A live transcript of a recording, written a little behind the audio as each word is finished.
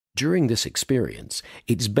During this experience,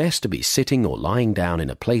 it's best to be sitting or lying down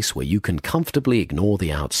in a place where you can comfortably ignore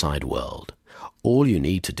the outside world. All you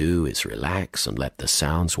need to do is relax and let the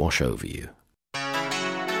sounds wash over you.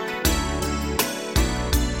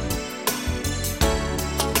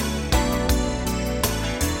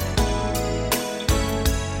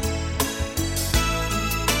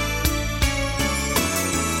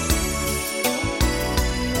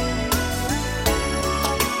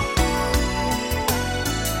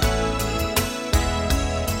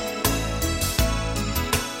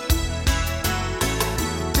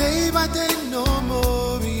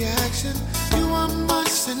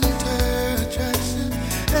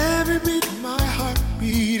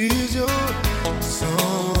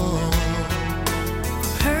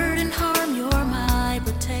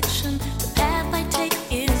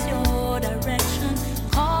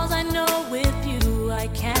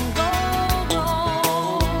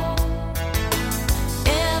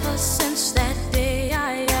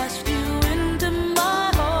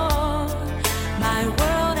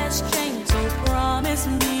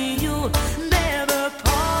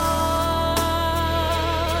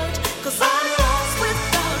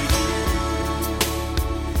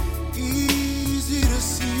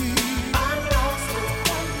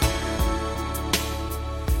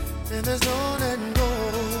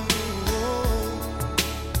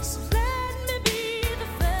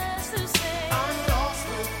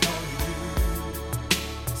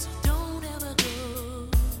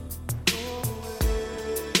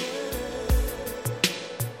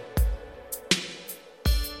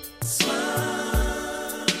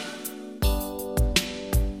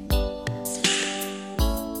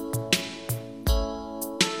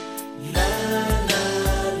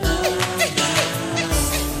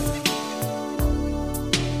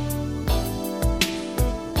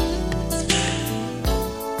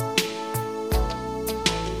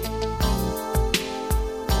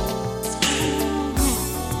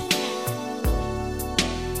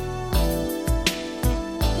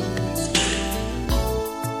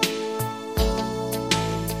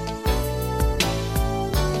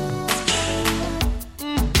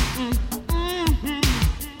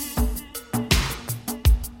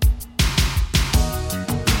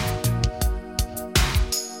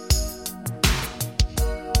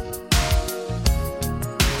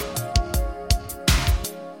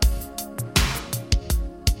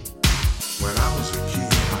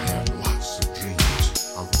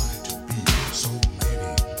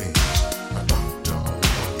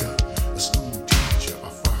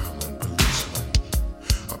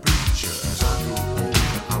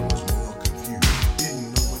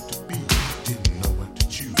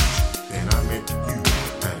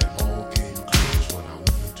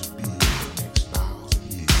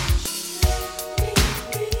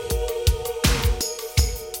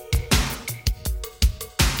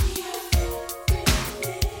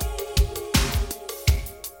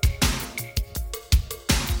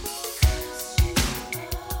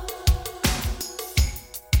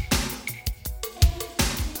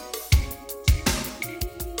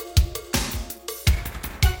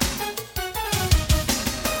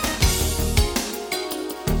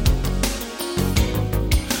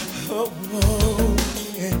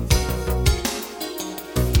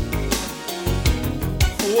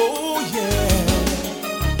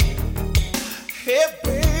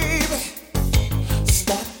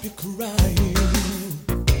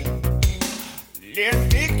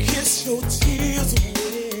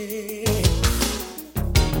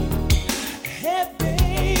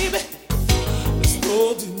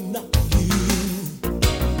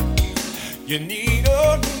 You need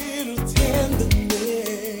a little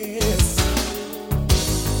tenderness.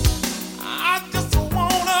 I just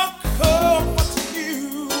wanna comfort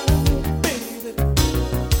you, baby.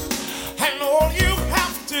 And all you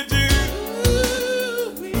have to do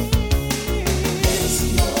is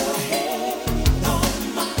your head on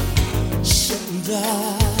my shoulder.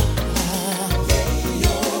 Lay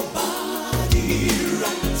your body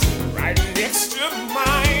right next to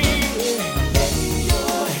mine.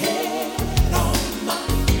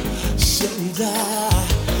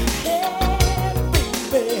 Hey,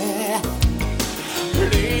 baby,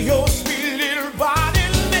 lay your sweet little body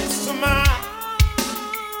next to mine.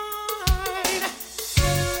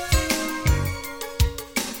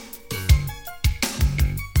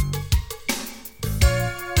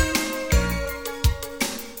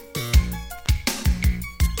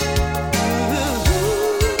 Ooh.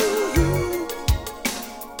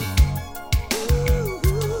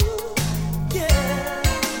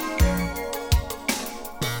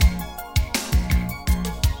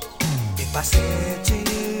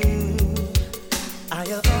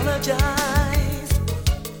 apologize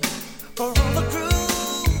for all the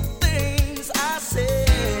cruel things I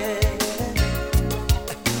said.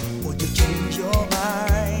 Would you change your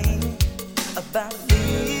mind about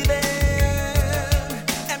leaving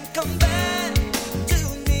and come back to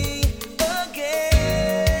me again?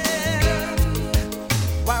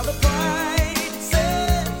 While the pride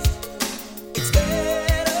says it's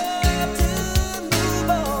better to move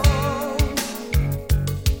on,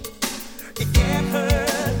 it can't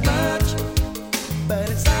hurt much, but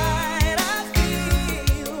inside I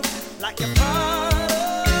feel like a part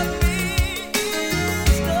of me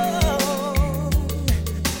is gone,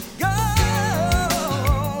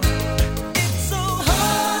 gone. It's so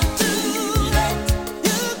hard to let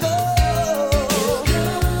you go.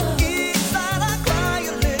 Inside I cry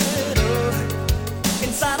a little,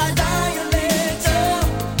 inside I die a little.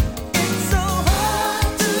 It's so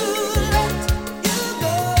hard to let you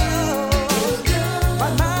go. My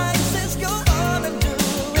mind says go on and do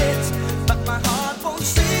it, but my heart won't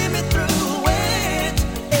see me through it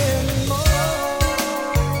anymore.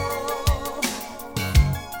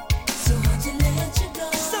 So hard to let you go.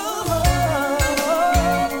 So hard.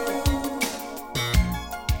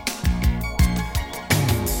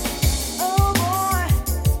 Oh boy,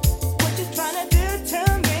 what you trying to do to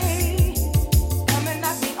me? Come and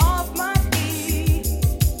knock me off my feet.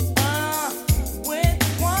 With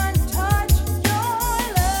one touch, your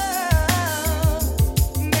love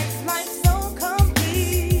makes life so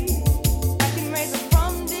complete. I can raise it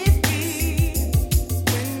from defeat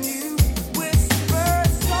when you whisper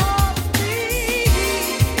softly.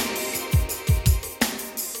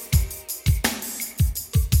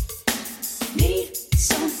 Need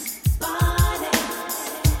somebody.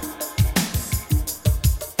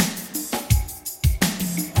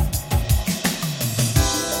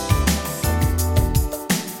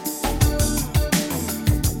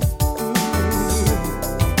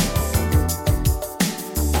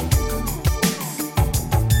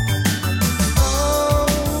 Oh,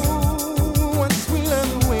 once we learn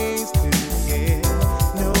the ways to care,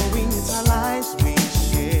 knowing it's our lives we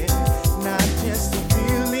share, not just a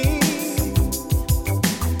feeling.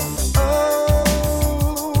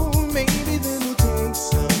 Oh, maybe then we'll take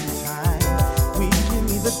some time. We can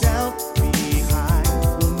leave the doubt behind.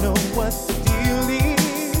 We'll know what the deal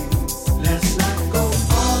is. Let's not go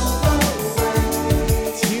all the way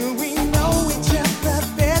till we know each other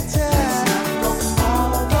better. Let's not go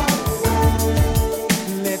all the way.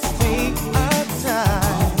 Let's take our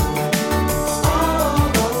time all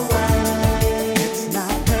the way. Let's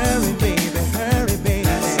not hurry, baby, hurry, baby.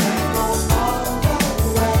 Let's not go all the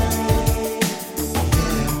way.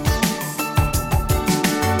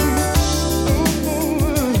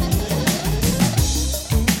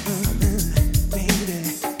 Baby,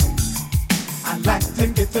 I'd like to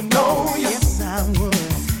get to know you. Yes, I would.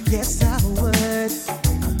 Yes, I would.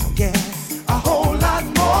 Yeah, a whole lot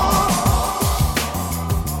more.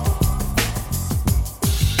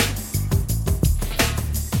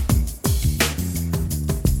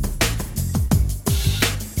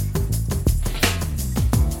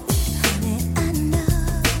 Honey, I know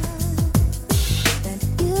that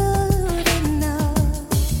you didn't know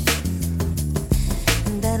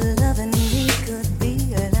that loving me could be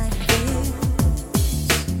like this.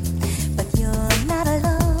 But you're not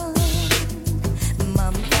alone.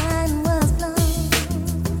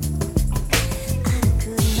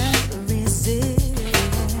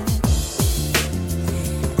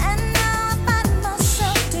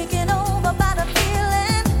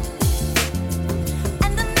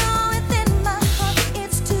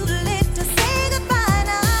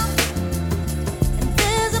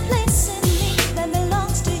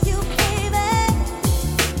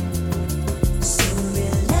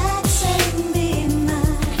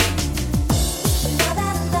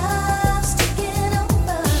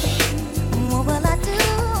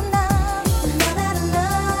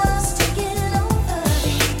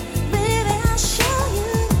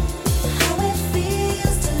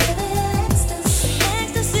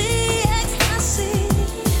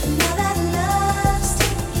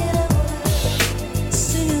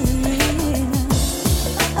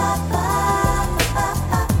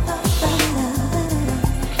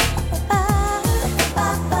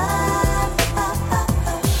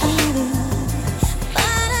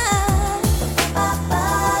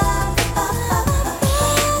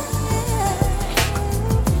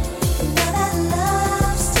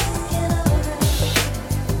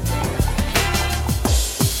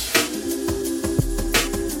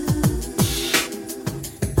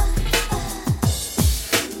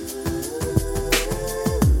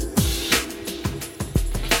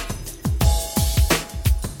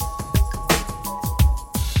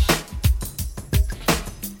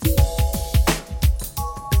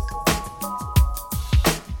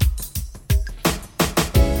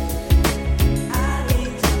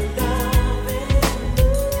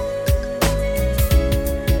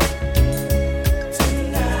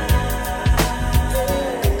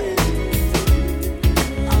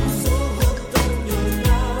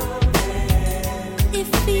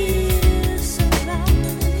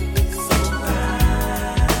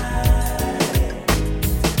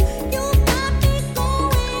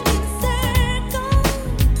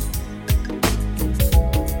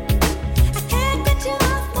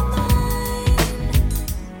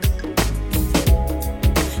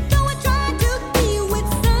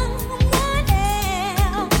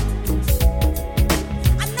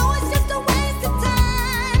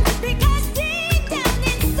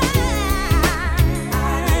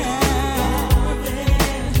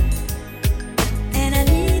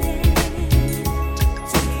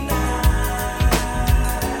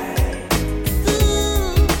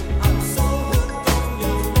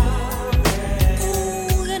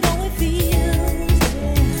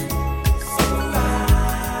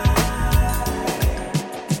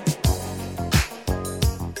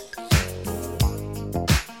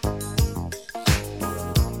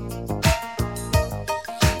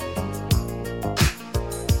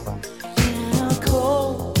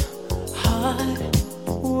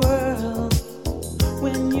 world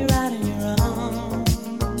when you're out on your own.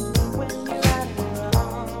 When you're out on your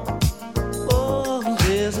own. Oh,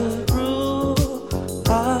 there's a cruel,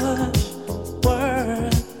 harsh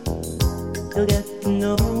world you'll get to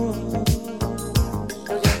know.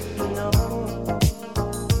 You'll get to know.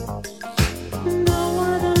 No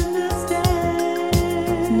one understands.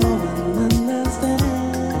 No one understands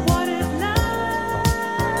what it's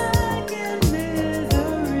like in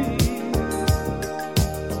misery.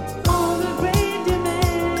 All the great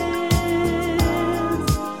demands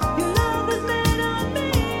your love has made on me.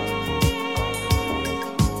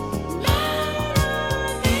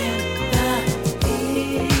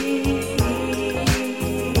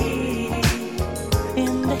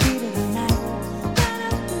 In the heat of the night.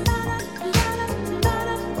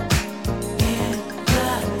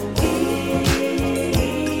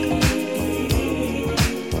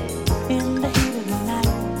 In the heat of the night.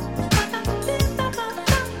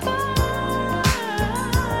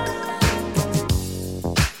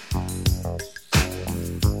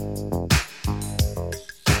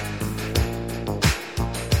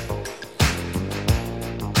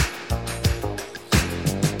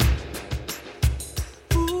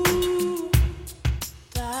 Ooh,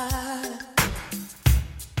 darling.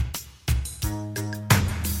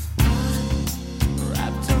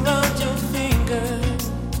 Wrapped around your finger,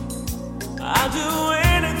 I'll do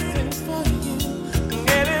anything for you,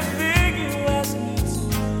 anything you ask me to.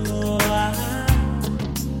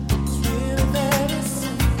 It's really very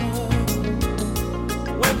simple.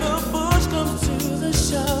 When the push comes to the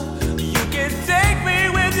shove, you can take me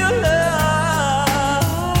with your love.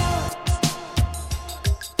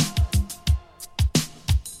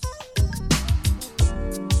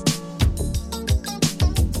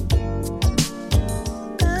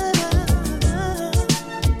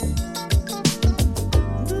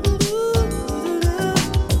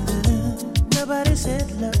 Nobody said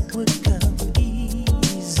love would come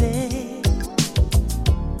easy.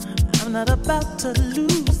 I'm not about to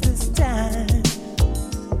lose this time.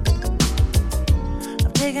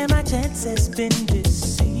 I'm taking my chances, been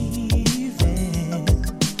deceiving,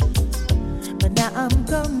 but now I'm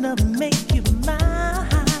gonna make you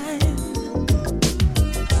mine.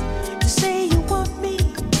 You say you want me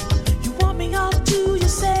all to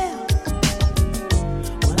yourself.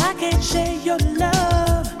 Well, I can't share your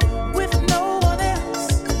love with no one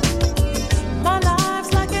else. My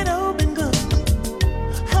life's like an open book.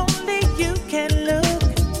 Only you can look.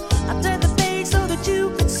 I turn the page so that you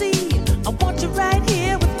can see. I want you right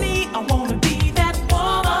here with me. I wanna be that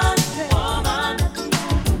woman.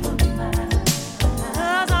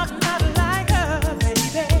 'Cause I'm not like her,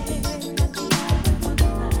 baby.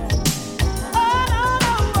 Oh, no,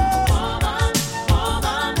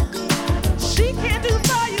 woman. She can't do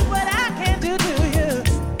for you what I can do to you.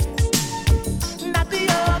 Not the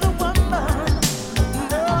other woman.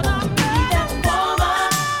 No, no, be that woman.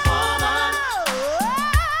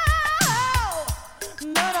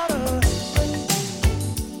 No, no, no.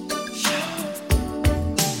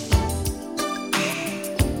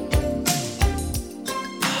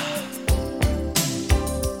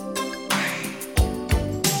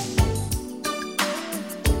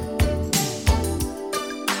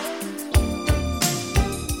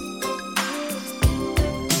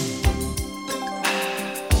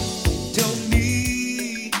 Tell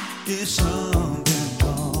me, is something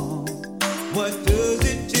wrong? What does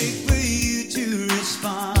it take for you to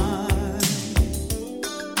respond?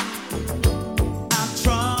 I've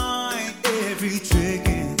tried every trick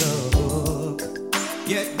in the book,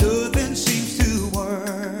 yet nothing seems to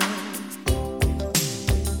work.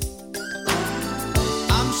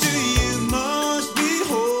 I'm sure you must be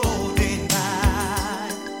holding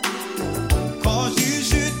back, 'cause you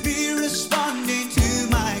should be responding to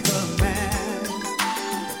my command.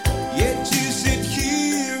 Yet you sit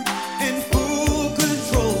here in full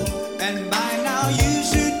control, and by now you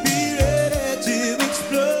should be ready to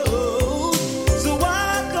explode. So why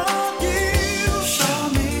don't you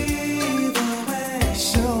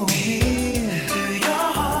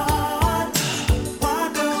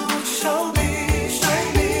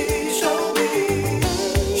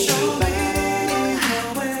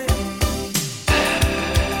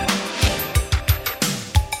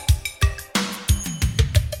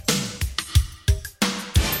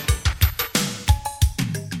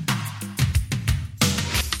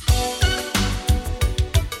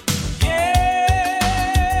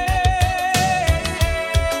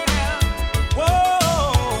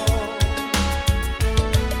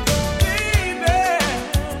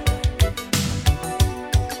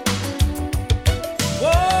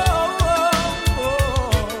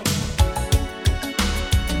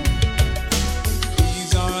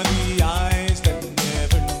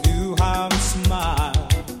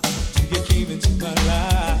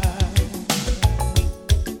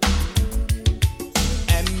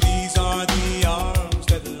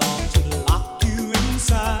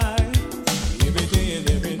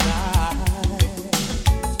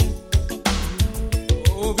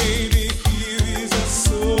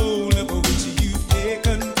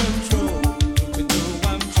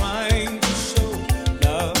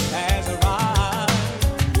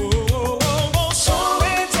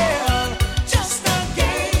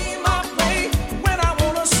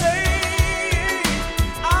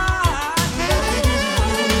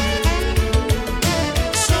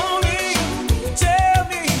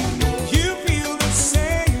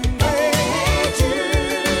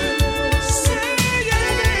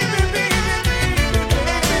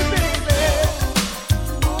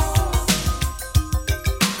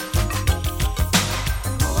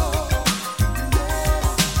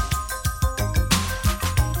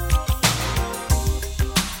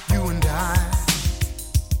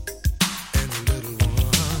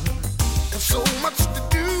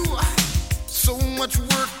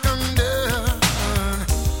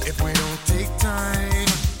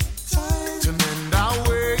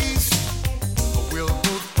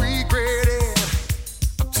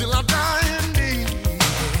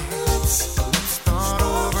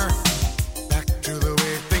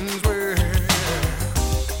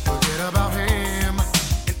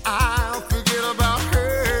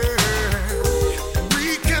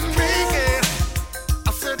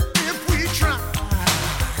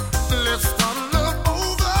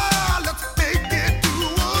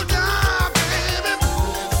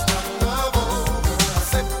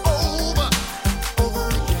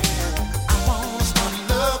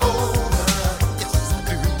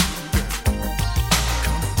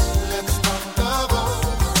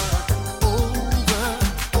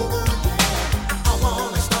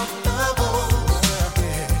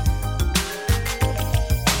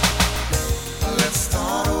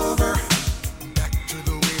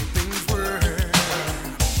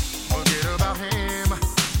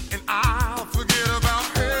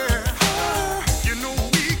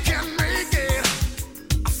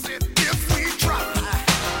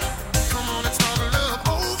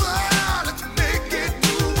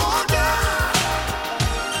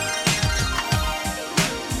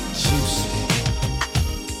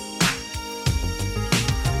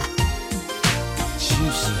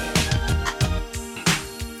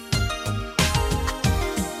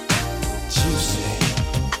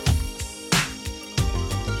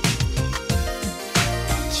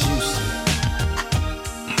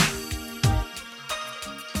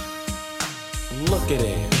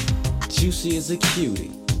Juicy is a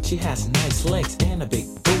cutie. She has nice legs and a big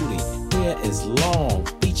booty. Hair is long,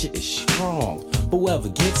 feature is strong. Whoever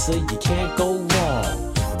gets her, you can't go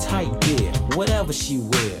wrong. Tight gear, whatever she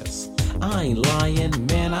wears. I ain't lying,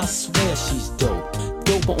 man, I swear she's dope.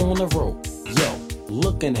 Doper on the rope, yo.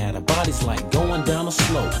 Looking at her body's like going down a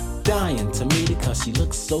slope. Dying to meet her cause she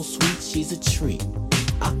looks so sweet, she's a treat.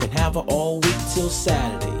 I can have her all week till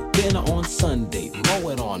Saturday. Dinner on Sunday, mow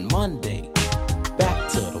it on Monday. Back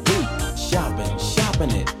to the week,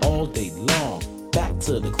 shopping it all day long. Back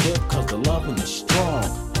to the crib cause the loving is strong.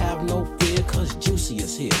 Have no fear cause Juicy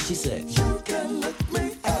is here. She said, you can look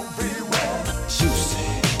me everywhere. Juicy.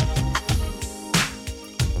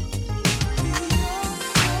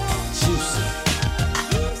 Juicy.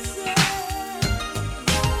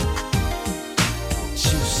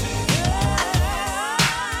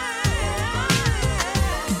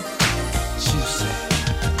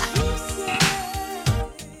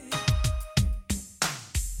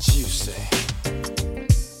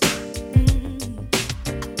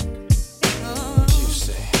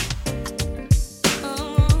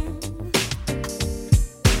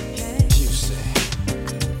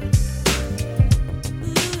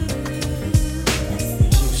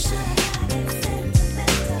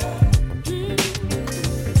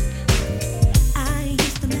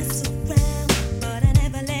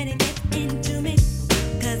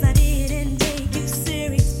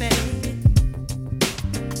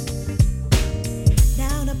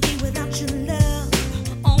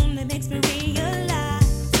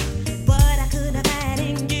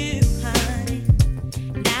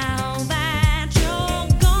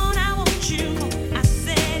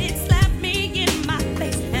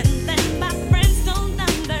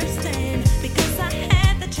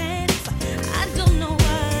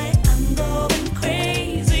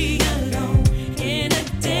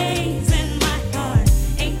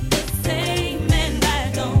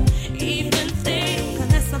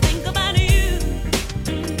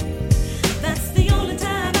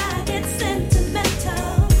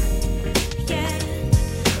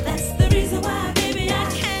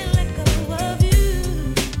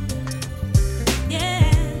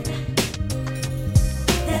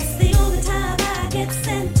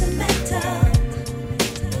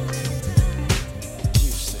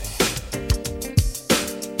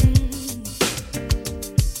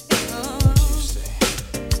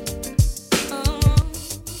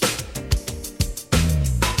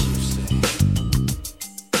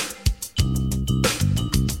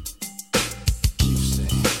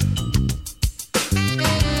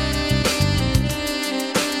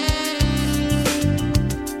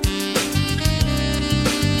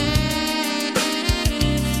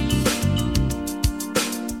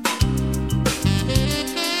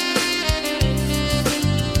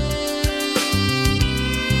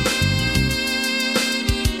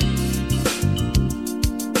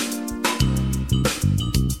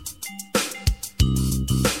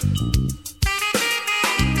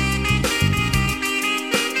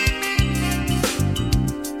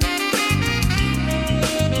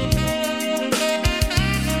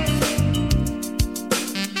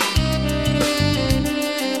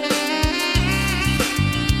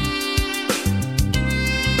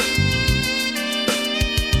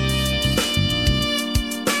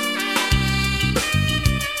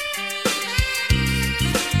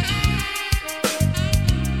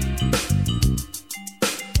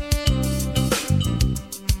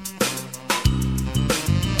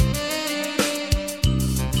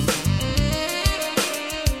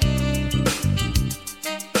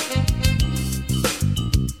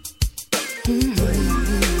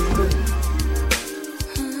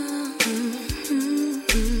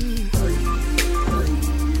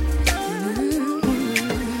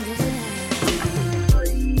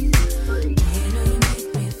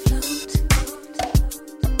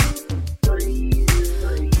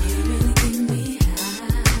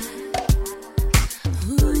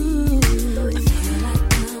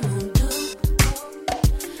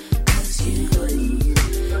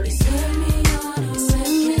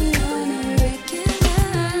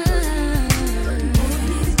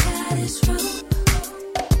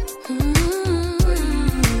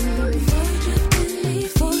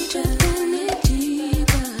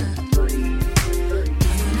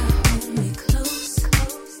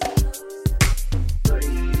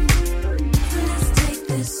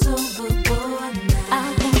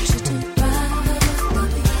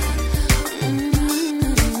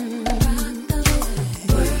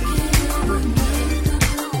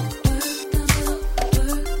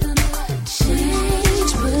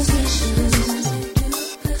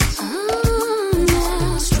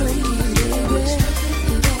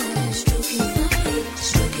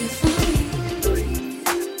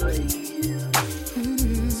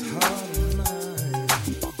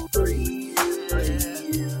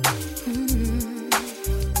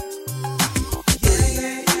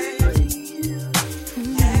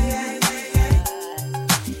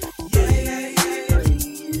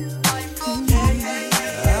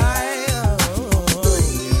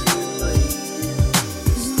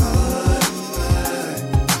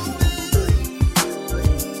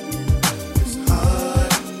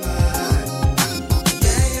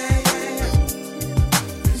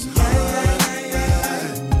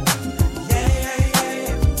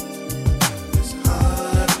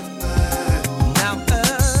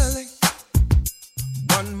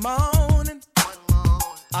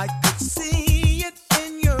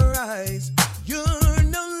 eyes. You're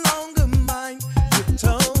no longer mine. You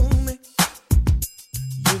told me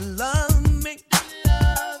you love me,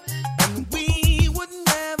 and we would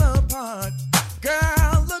never part.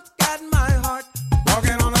 Girl, look at my heart.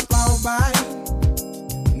 Walking on a flower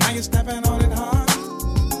vine. Now you're stepping on it hard.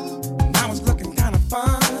 Now it's looking kind of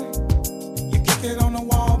fun. You kick it on the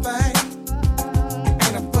wall, babe. It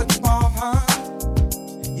ain't a football, huh?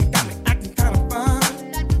 You got me acting kind of fun.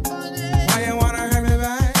 Why you wanna hurt me,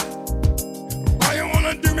 babe? Why you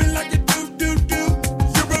wanna do me like you do?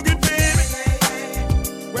 You broke it, baby.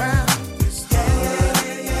 Well,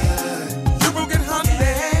 you broke it, honey.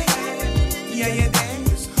 Yeah, you did.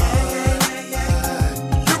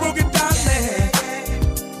 You broke it, darling.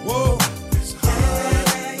 Whoa.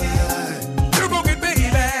 You broke it,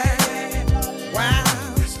 baby. Wow.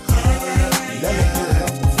 Let me get it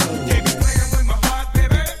off the phone. You can't be playing with my heart,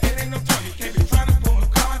 baby. It ain't no toy. You can't be trying to pull a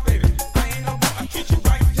card, baby. I ain't no boy. I treat you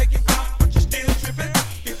right, take it out, but you're still tripping.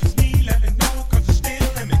 If it's me, let me know, cause it's still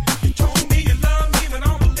in me. You told me you love me, but I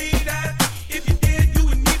don't believe that. If you did, you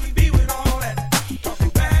wouldn't even be with all that. Talking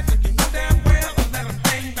bad, and you know damn well I let them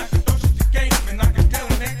hang. Like a dose of the game, and I can tell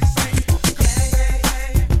them they the same.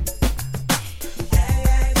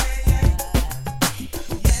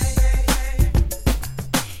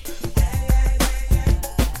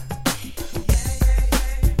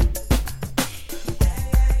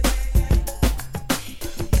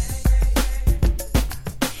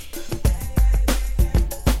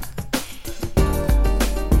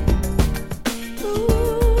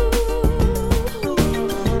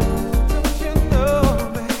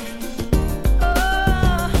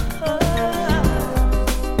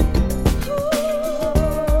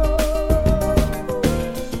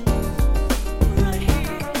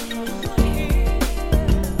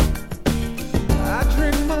 I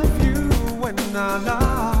dream of you when I'm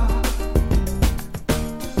not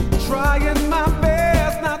trying my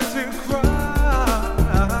best not to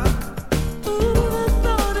cry. Ooh, the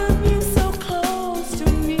thought of you so close to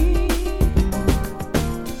me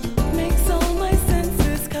makes all my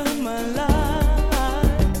senses come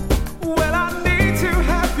alive. Well, I need to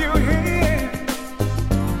have you here,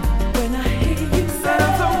 When I hear you and say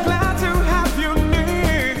I'm so glad to have you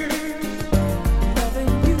near.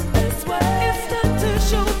 loving you this way, it's time to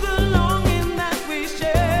show the longing that we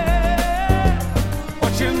share.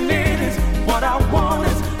 What you need is what I want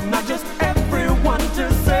is not just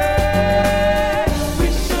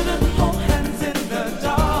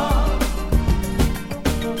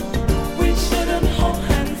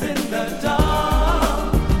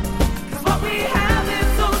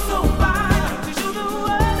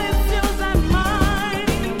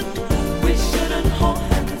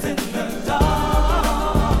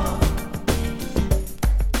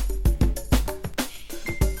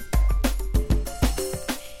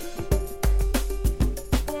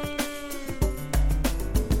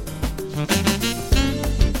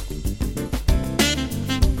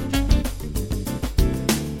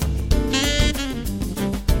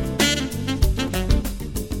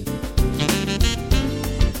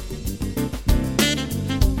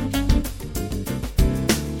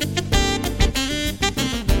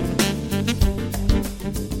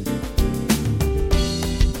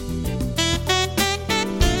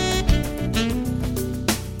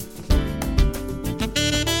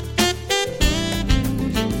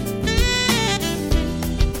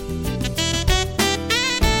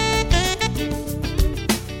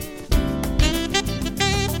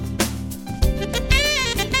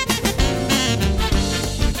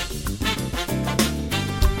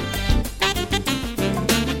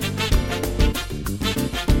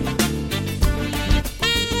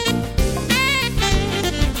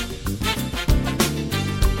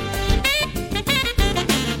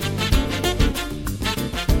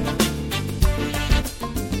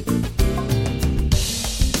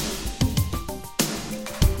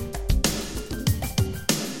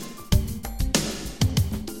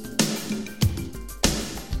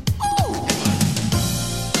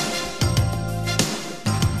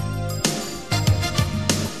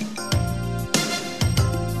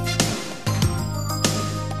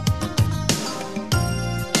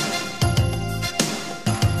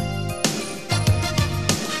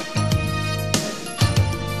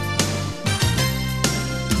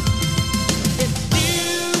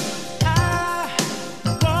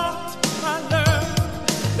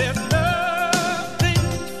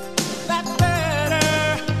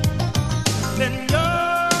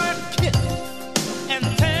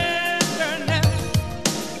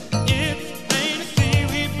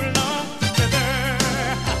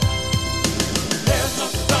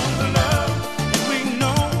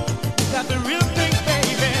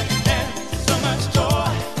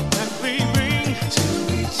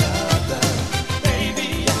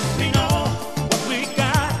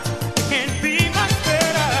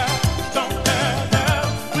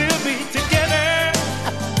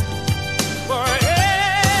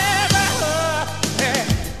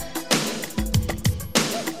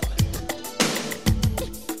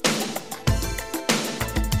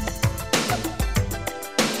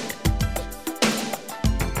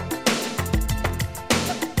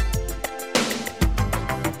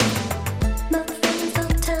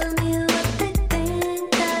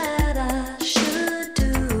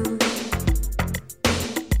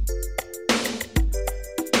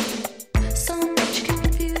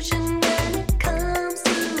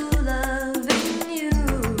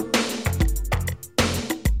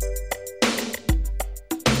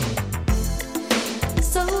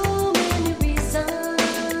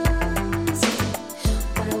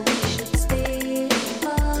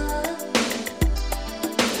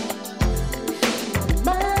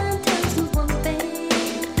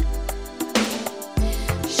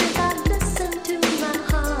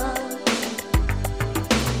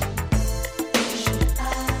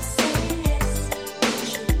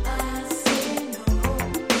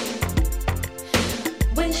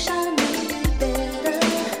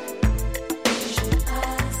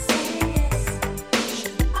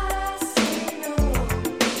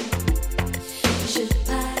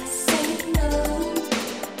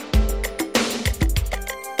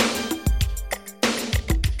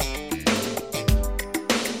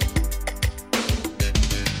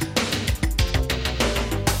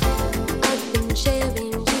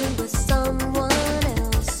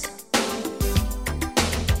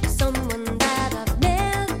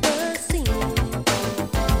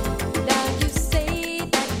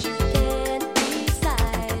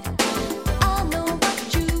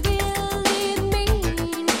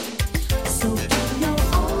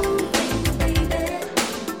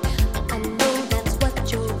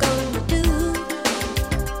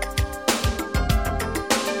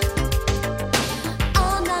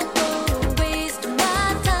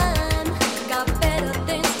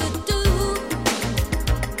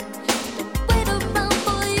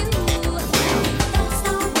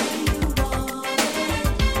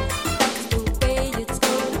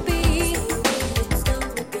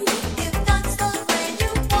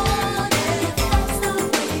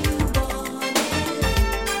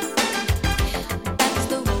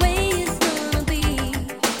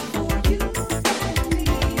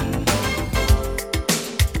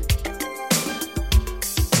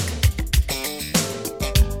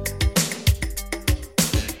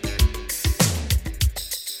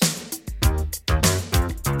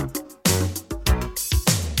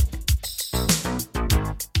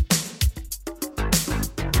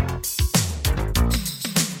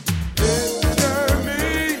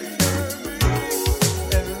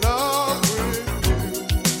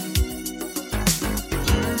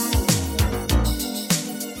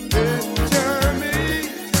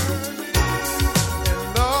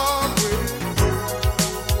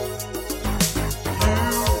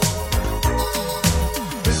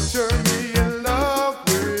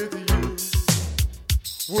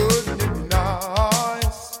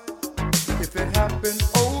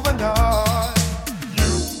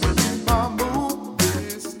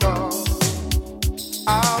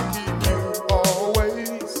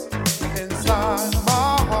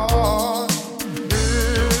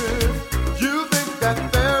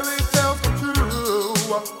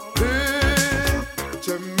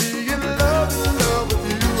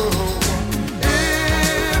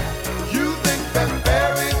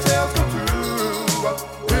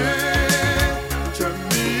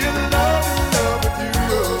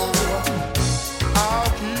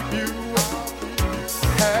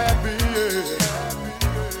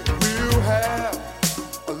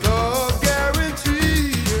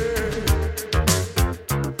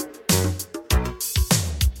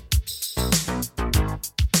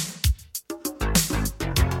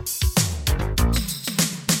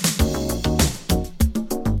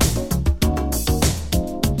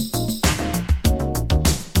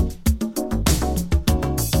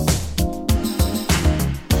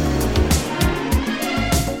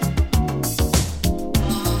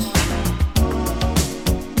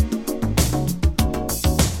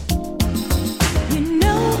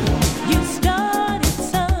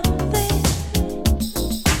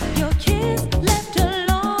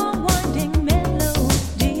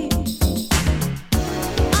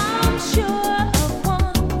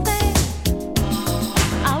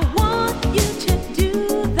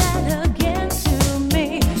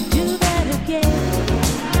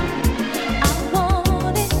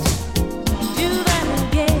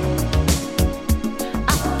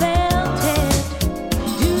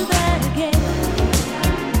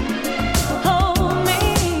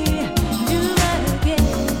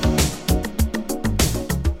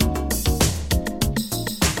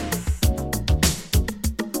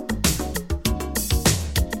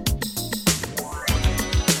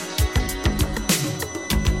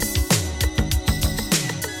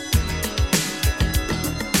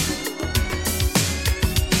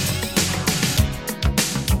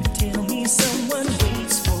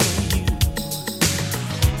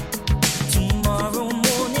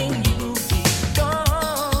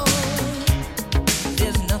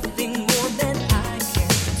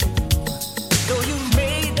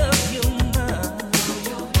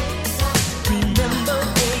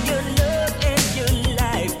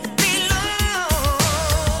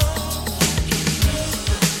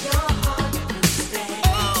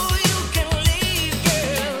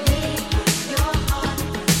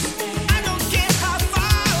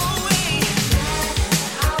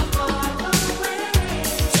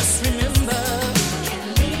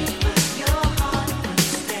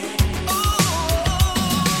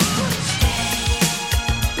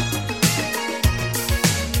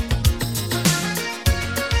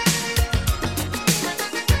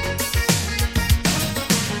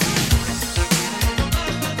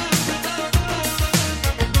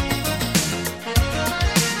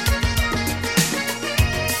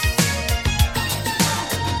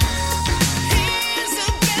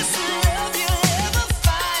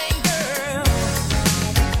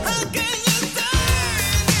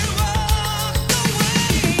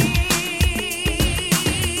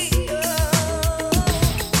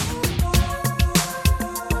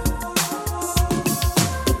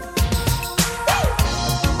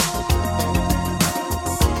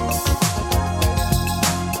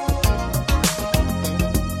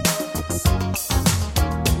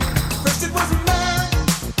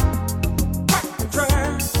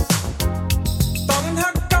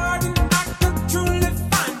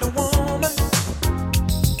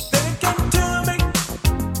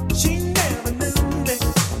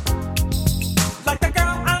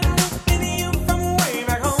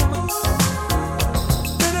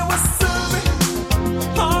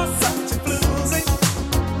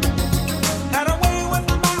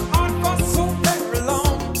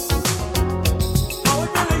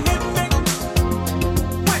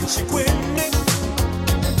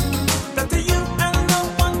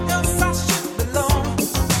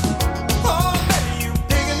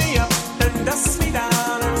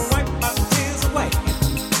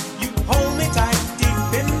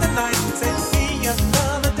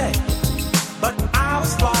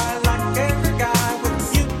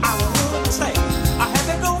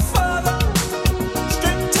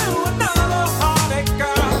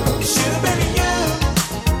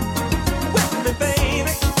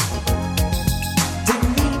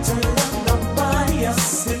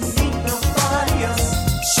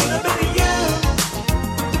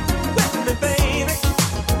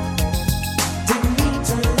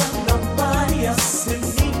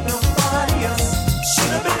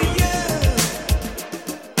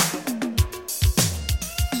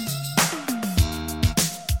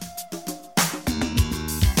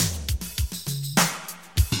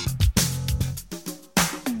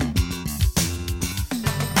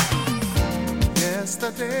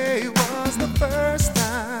Yesterday was the first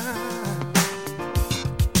time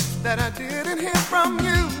that I didn't hear from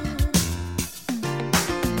you.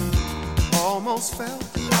 Almost felt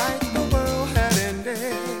like the world had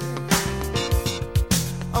ended.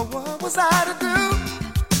 Oh, what was I to do?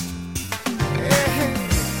 Hey,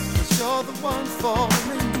 'cause you're the one for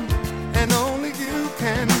me, and only you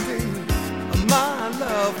can be my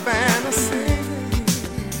love fantasy.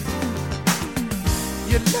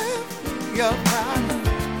 You left me up high.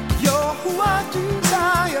 You're who I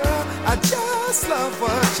desire. I just love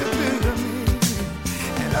what you do to me.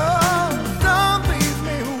 And oh, don't leave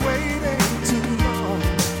me waiting too long.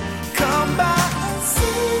 Come back and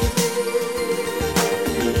see me.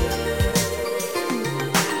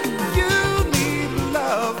 You need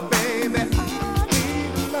love, baby. I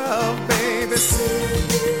need love, baby. See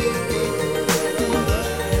me.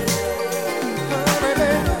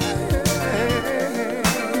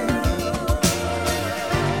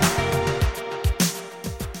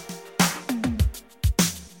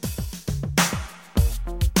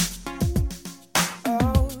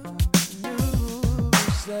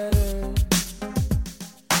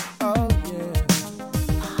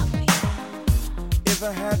 If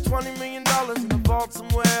I had $20 million in the vault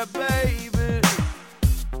somewhere, baby,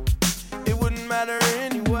 it wouldn't matter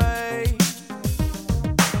anyway.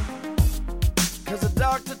 'Cause the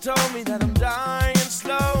doctor told me that I'm dying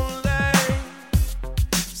slowly.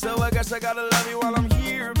 So I guess I gotta love you while I'm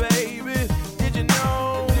here, baby. Did you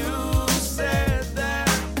know you said that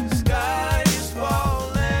the sky is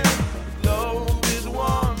falling, globe is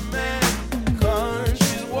warming,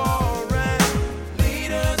 countries warring,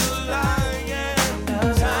 leaders are lying,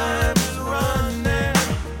 time is running,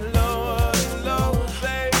 lower and lower,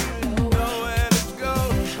 baby, nowhere to go.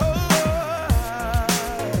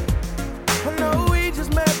 I know we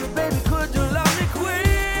just met, but baby, could you love me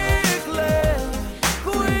quickly,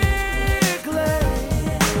 quickly?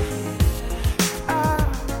 I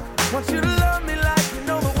want you to love me like you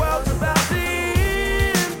know the world's about to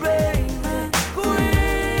end, baby,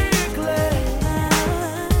 quickly.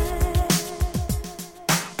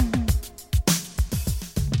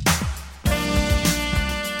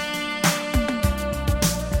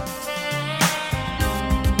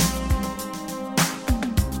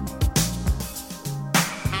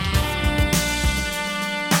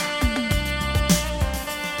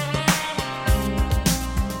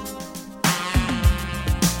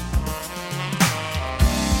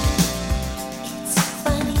 It's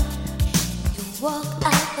funny, you walk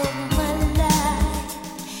out of my life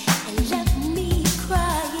and left me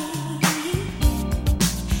crying.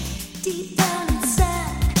 Deep down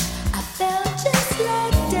inside, I felt just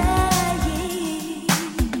like dying.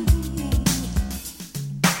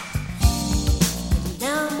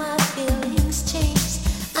 Now my feelings changed,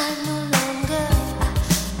 I'm no longer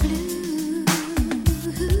blue.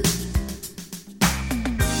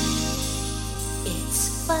 It's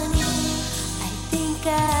funny, I think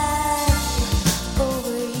I'm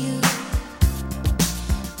over you.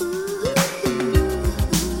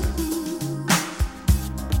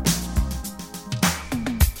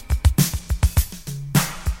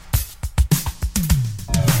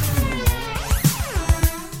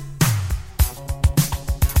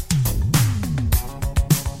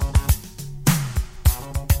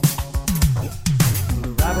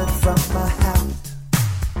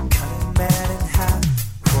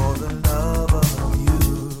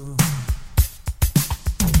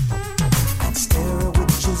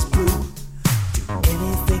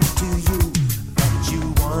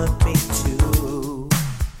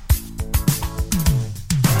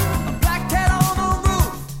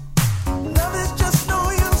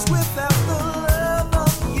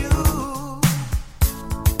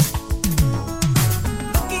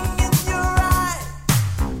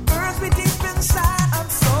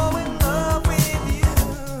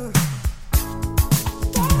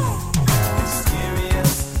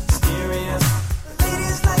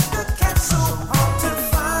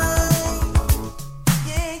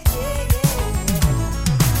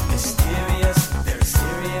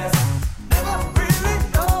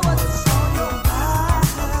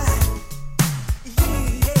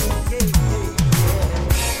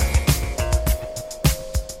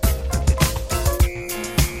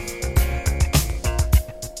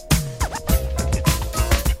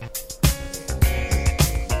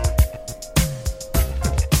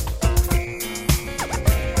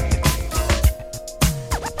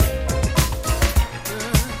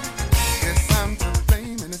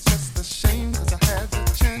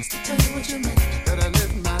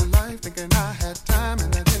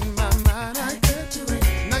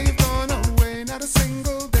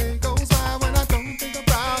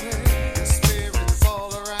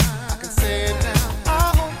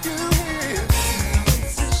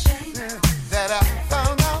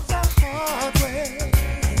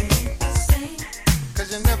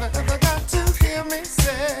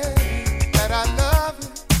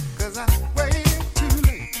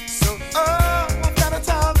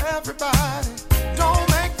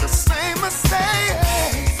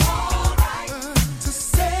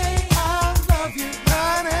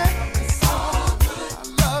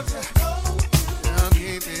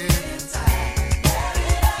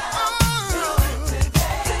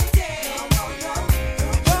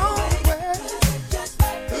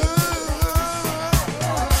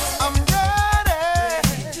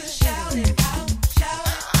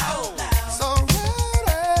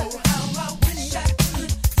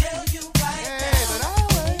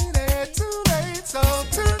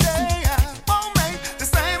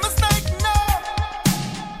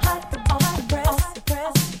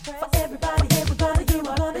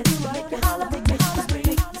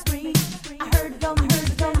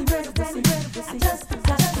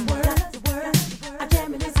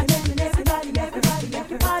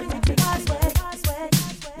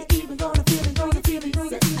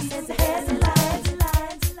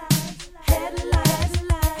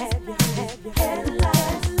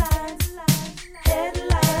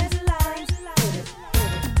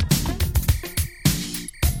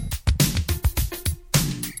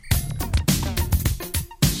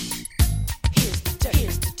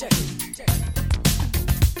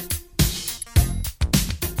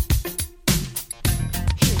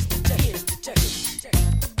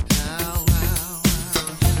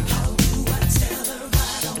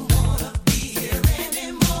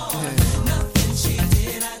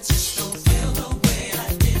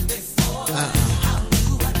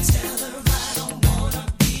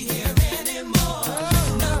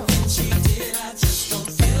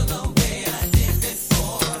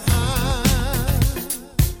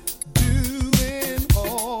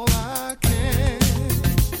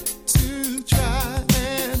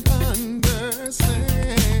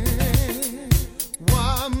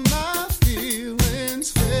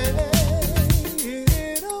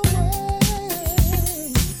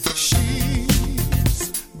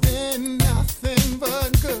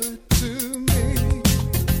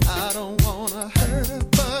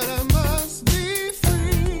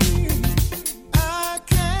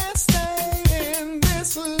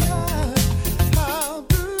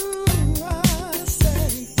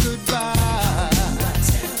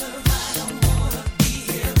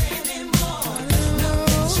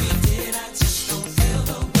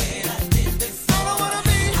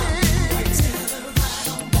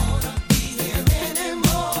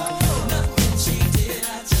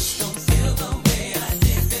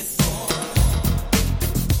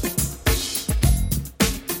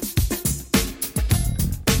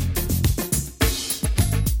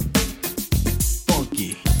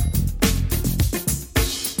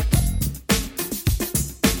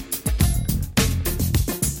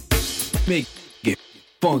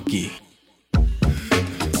 funky.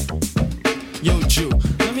 Yo, Drew,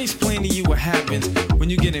 let me explain to you what happens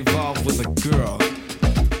when you get involved with a girl.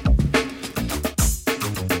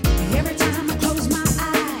 Every time I close my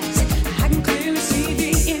eyes, I can clearly see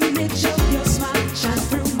the image of your smile shine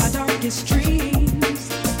through my darkest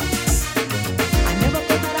dreams. I never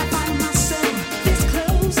thought that I'd find myself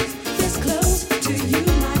this close to you,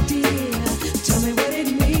 my dear. Tell me what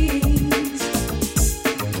it means.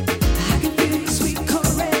 I can feel your sweet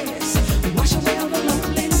caress wash away all the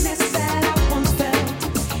loneliness that I once felt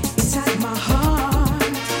inside my heart.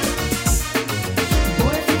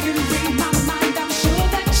 Boy, if you could read my mind, I'm sure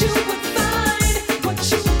that you would find what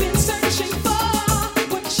you've been searching for,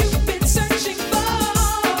 what you've been searching for.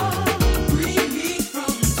 Free me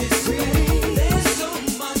from this pain. There's so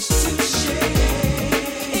much to share.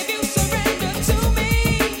 If you surrender to me,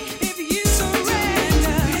 if you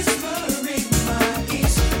surrender, whispering my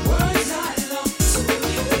ears, words I long to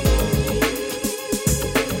hear.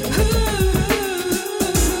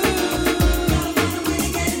 Gotta find a way to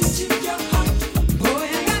get into your heart. Boy,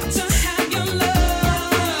 I got to have your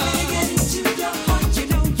love. Get into your heart. You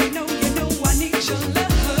know, I need your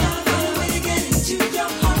love. Gotta find a way to get into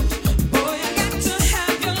your heart. Boy, I got to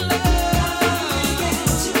have your love. Get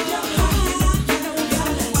into your heart. You know,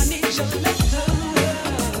 I need your love.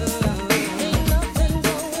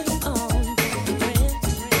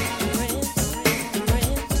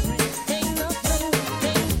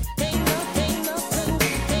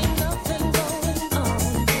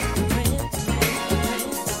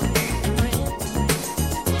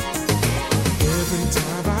 Every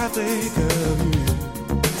time I think of you,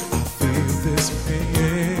 I feel this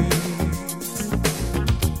pain.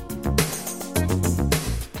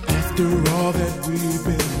 After all that we've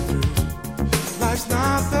been through, life's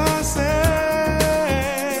not the same.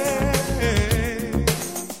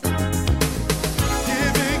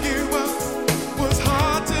 Giving you up was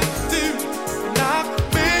hard to do, and I've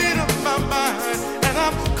made up my mind, and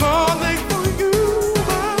I'm calling for you,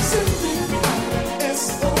 my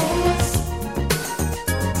SOS.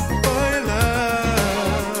 For your love,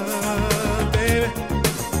 baby.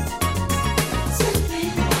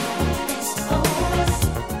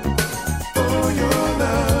 For your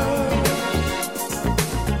love.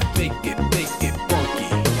 Make it funky.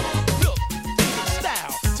 Look,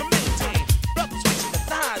 style to maintain. Brothers switching the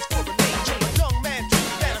thighs for a name change. Young man, true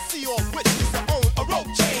fantasy or wishes to own a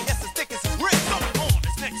rope chain. That's as thick as his wrist. So on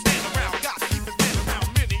his next stand around. Got to keep his man around.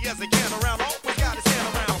 Many as they can around. Always got his hand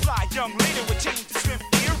around. Fly young lady with chain to strip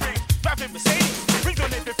earrings. Rapping Mercedes. Rings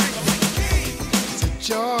on every finger like a key. It's a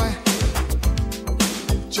joy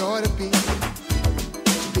to be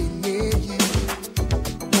near you.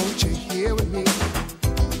 Won't you here with me?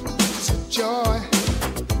 It's a joy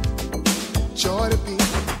to be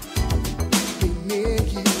near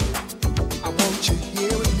you. I want you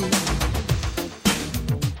here with me.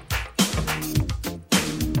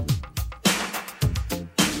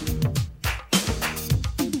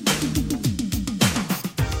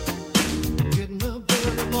 Getting up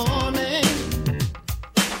early morning,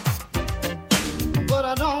 but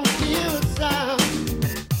I don't hear a sound.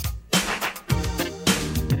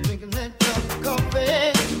 Drinking that cup of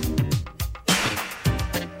coffee,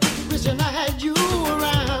 wishing I had you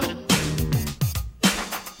around.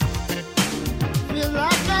 Feel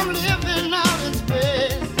like I'm living out in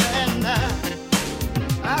space, and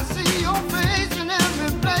I see your face in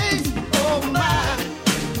every place. Oh my,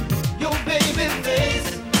 your baby face.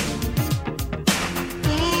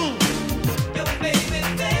 Your baby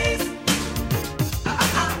face,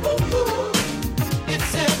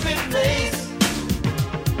 it's every place.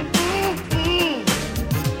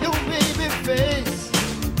 Your baby face,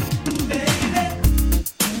 baby.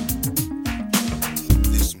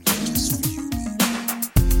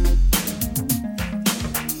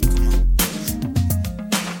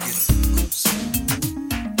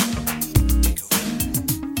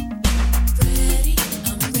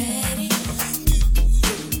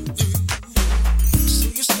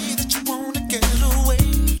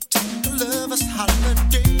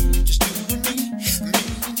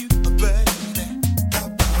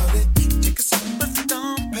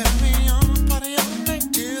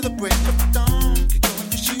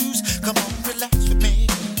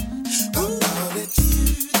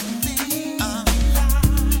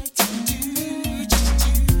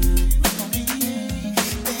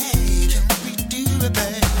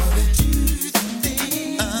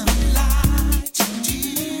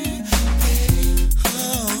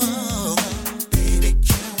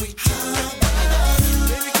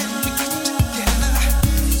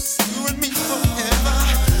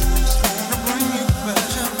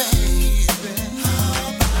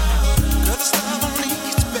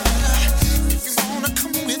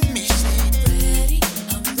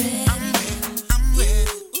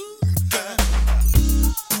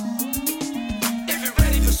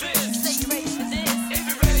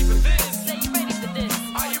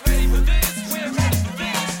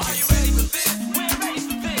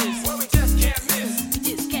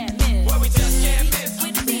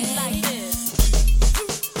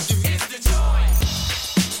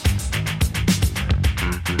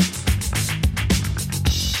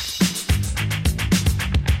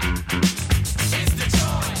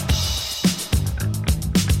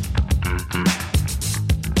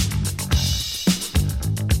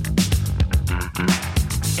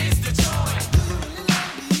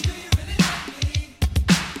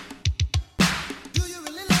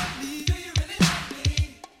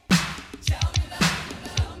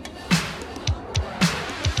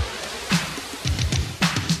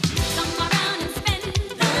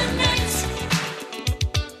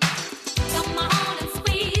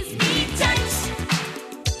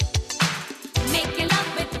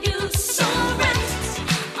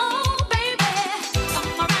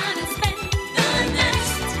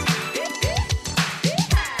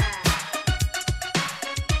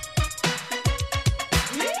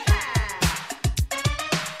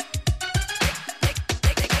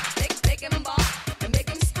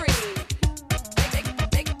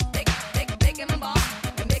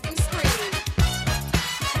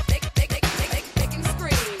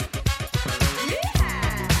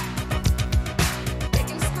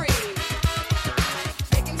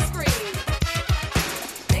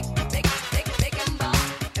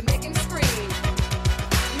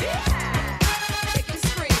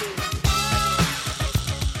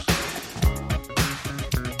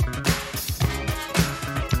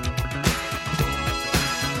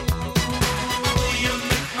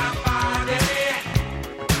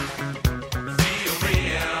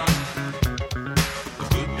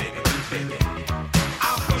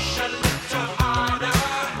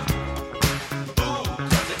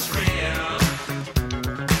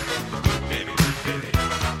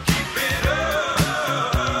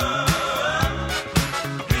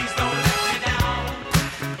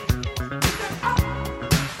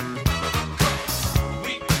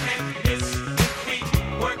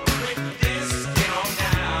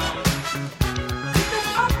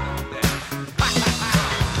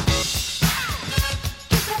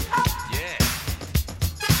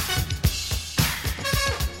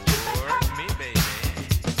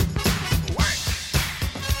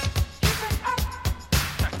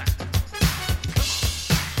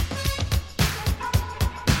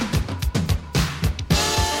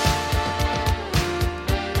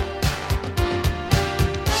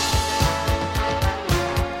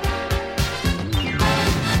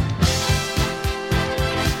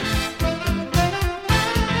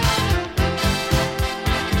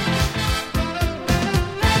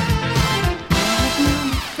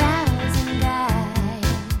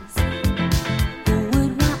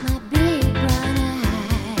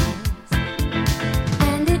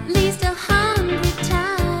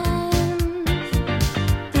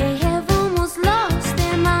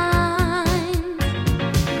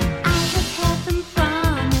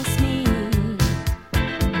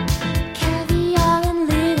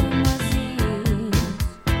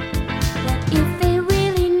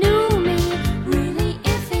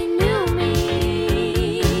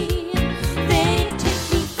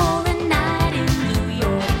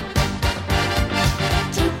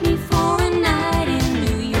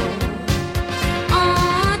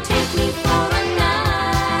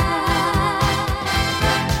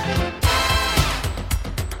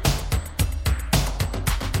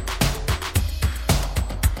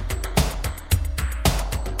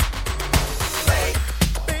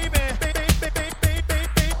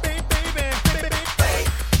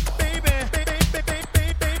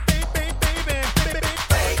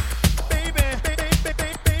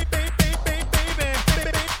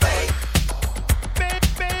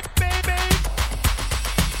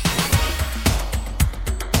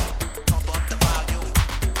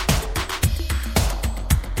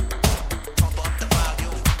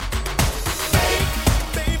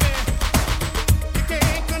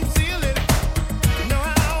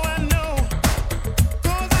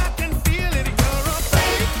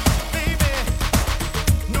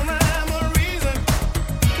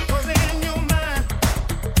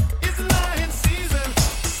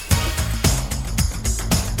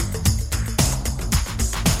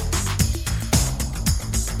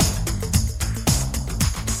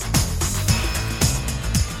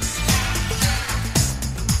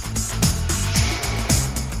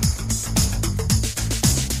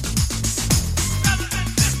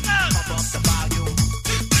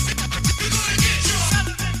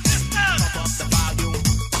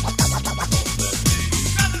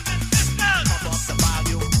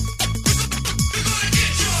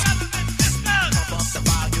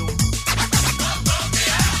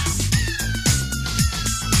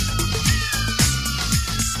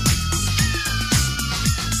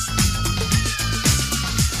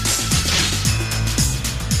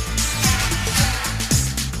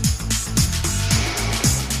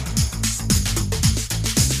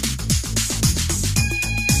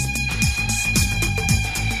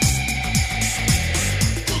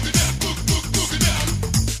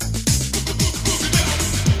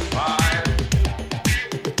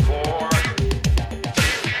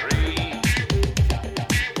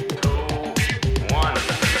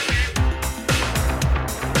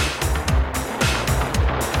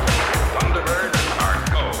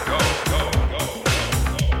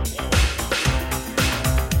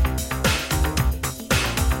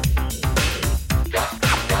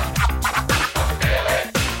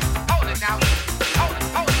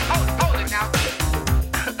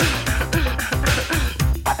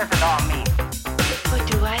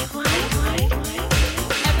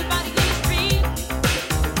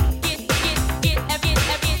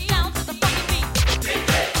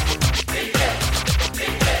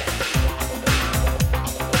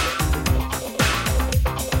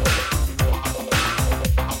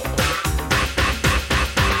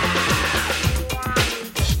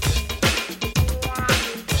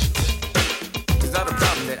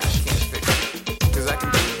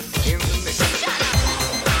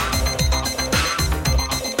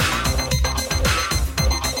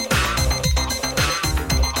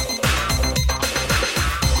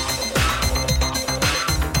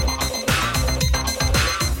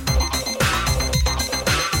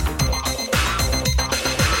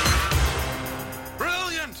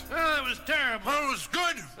 was terrible. Well, it was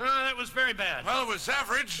good. It was very bad. Well, it was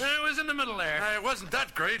average. It was in the middle there. It wasn't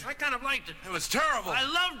that great. I kind of liked it. It was terrible. I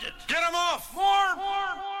loved it. Get him off!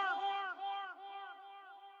 More!